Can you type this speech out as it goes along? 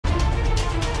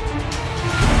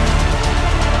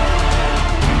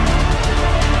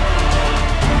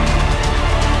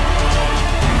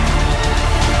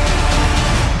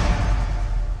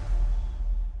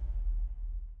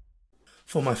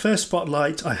For my first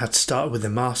spotlight, I had to start with the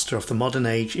master of the modern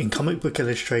age in comic book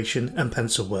illustration and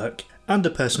pencil work, and a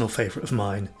personal favourite of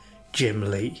mine, Jim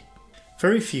Lee.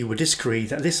 Very few would disagree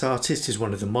that this artist is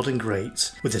one of the modern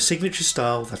greats, with a signature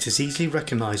style that is easily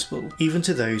recognisable even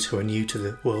to those who are new to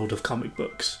the world of comic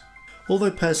books.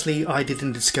 Although personally I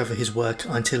didn't discover his work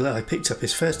until I picked up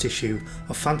his first issue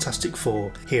of Fantastic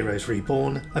Four: Heroes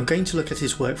Reborn, I'm going to look at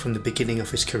his work from the beginning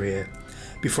of his career,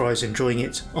 before I was enjoying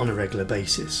it on a regular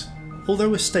basis.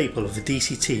 Although a staple of the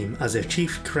DC team as their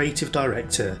chief creative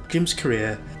director, Jim's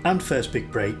career and first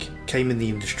big break came in the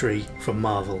industry from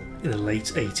Marvel in the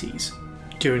late 80s.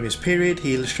 During this period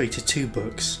he illustrated two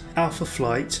books, Alpha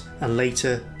Flight and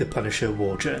later The Punisher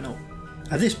War Journal.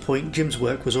 At this point Jim's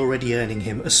work was already earning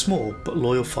him a small but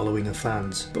loyal following of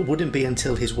fans, but wouldn't be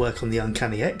until his work on the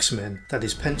Uncanny X-Men that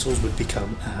his pencils would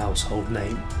become a household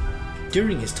name.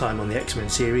 During his time on the X-Men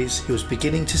series, he was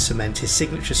beginning to cement his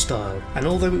signature style, and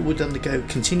although it would undergo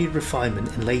continued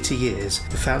refinement in later years,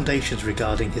 the foundations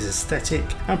regarding his aesthetic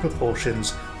and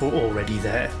proportions were already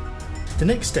there. The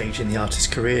next stage in the artist's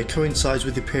career coincides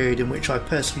with the period in which I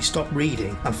personally stopped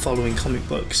reading and following comic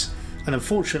books, and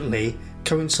unfortunately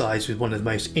coincides with one of the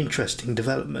most interesting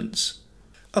developments.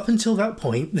 Up until that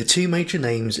point, the two major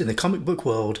names in the comic book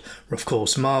world were of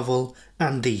course Marvel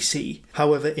and DC.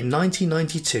 However, in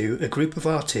 1992 a group of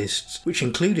artists, which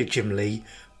included Jim Lee,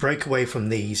 broke away from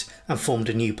these and formed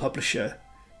a new publisher,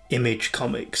 Image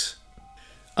Comics.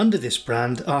 Under this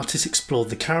brand, artists explored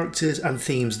the characters and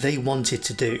themes they wanted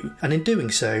to do, and in doing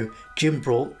so, Jim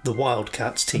brought the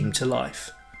Wildcats team to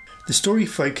life. The story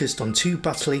focused on two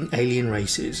battling alien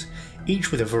races,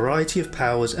 each with a variety of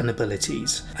powers and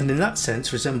abilities, and in that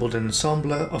sense resembled an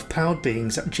ensemble of powered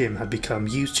beings that Jim had become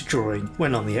used to drawing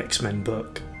when on the X-Men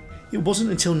book. It wasn't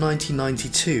until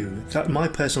 1992 that my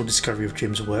personal discovery of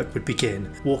Jim's work would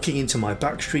begin, walking into my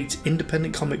backstreet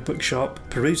independent comic book shop,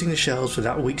 perusing the shelves for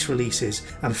that week's releases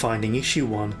and finding issue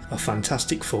 1 of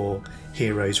Fantastic Four: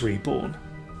 Heroes Reborn.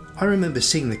 I remember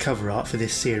seeing the cover art for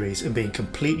this series and being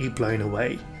completely blown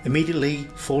away, immediately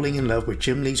falling in love with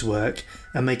Jim Lee's work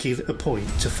and making it a point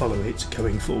to follow it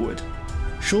going forward.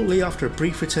 Shortly after a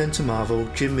brief return to Marvel,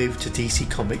 Jim moved to DC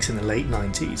Comics in the late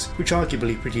 90s, which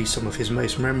arguably produced some of his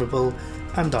most memorable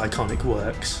and iconic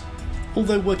works.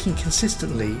 Although working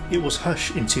consistently, it was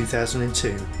Hush in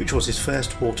 2002, which was his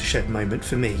first watershed moment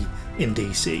for me in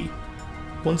DC.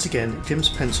 Once again, Jim's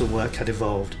pencil work had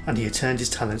evolved and he had turned his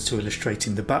talents to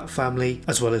illustrating the Bat family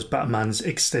as well as Batman's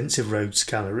extensive rogues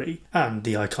gallery and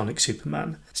the iconic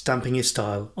Superman, stamping his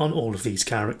style on all of these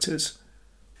characters.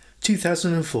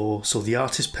 2004 saw the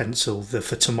artist pencil the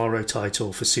For Tomorrow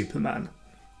title for Superman.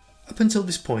 Up until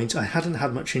this point I hadn't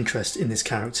had much interest in this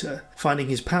character, finding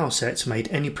his power set made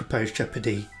any proposed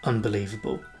jeopardy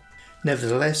unbelievable.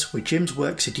 Nevertheless, with Jim's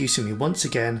work seducing me once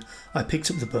again, I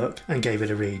picked up the book and gave it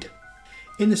a read.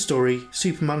 In the story,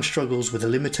 Superman struggles with the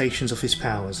limitations of his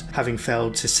powers, having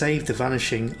failed to save the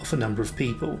vanishing of a number of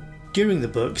people. During the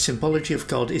book, symbology of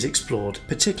God is explored,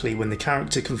 particularly when the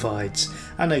character confides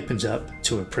and opens up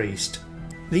to a priest.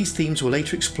 These themes were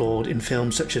later explored in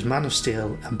films such as Man of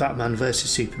Steel and Batman vs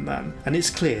Superman, and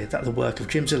it's clear that the work of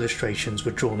Jim's illustrations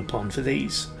were drawn upon for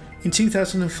these. In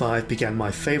 2005 began my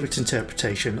favourite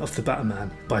interpretation of the Batman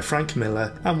by Frank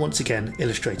Miller and once again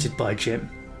illustrated by Jim.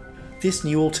 This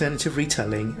new alternative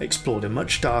retelling explored a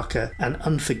much darker and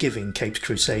unforgiving Caped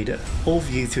Crusader, all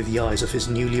viewed through the eyes of his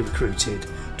newly recruited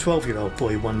 12-year-old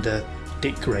boy wonder,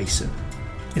 Dick Grayson.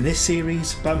 In this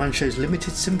series, Batman shows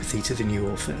limited sympathy to the new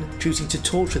orphan, choosing to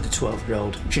torture the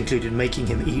 12-year-old, which included making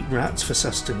him eat rats for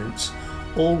sustenance,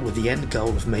 all with the end goal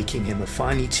of making him a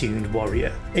finely tuned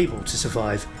warrior, able to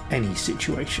survive any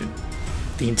situation.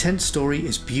 The intense story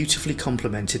is beautifully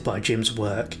complemented by Jim's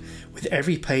work, with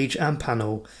every page and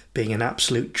panel being an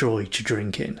absolute joy to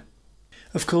drink in.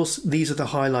 Of course, these are the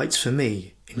highlights for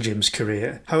me in Jim's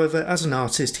career. However, as an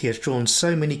artist he has drawn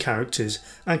so many characters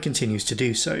and continues to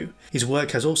do so. His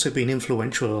work has also been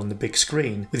influential on the big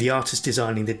screen, with the artist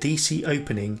designing the DC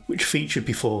opening, which featured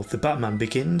before The Batman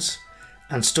Begins,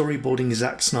 and storyboarding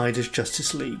Zack Snyder's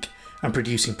Justice League, and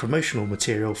producing promotional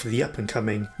material for the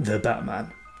up-and-coming The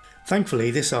Batman. Thankfully,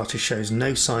 this artist shows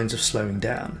no signs of slowing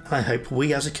down, and I hope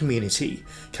we as a community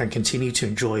can continue to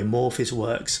enjoy more of his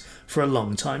works for a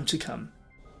long time to come.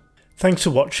 Thanks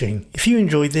for watching. If you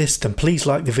enjoyed this, then please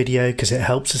like the video because it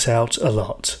helps us out a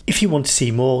lot. If you want to see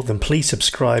more, then please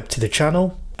subscribe to the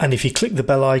channel, and if you click the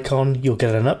bell icon, you'll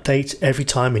get an update every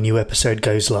time a new episode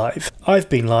goes live. I've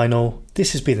been Lionel,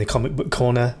 this has been the Comic Book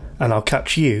Corner, and I'll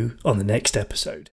catch you on the next episode.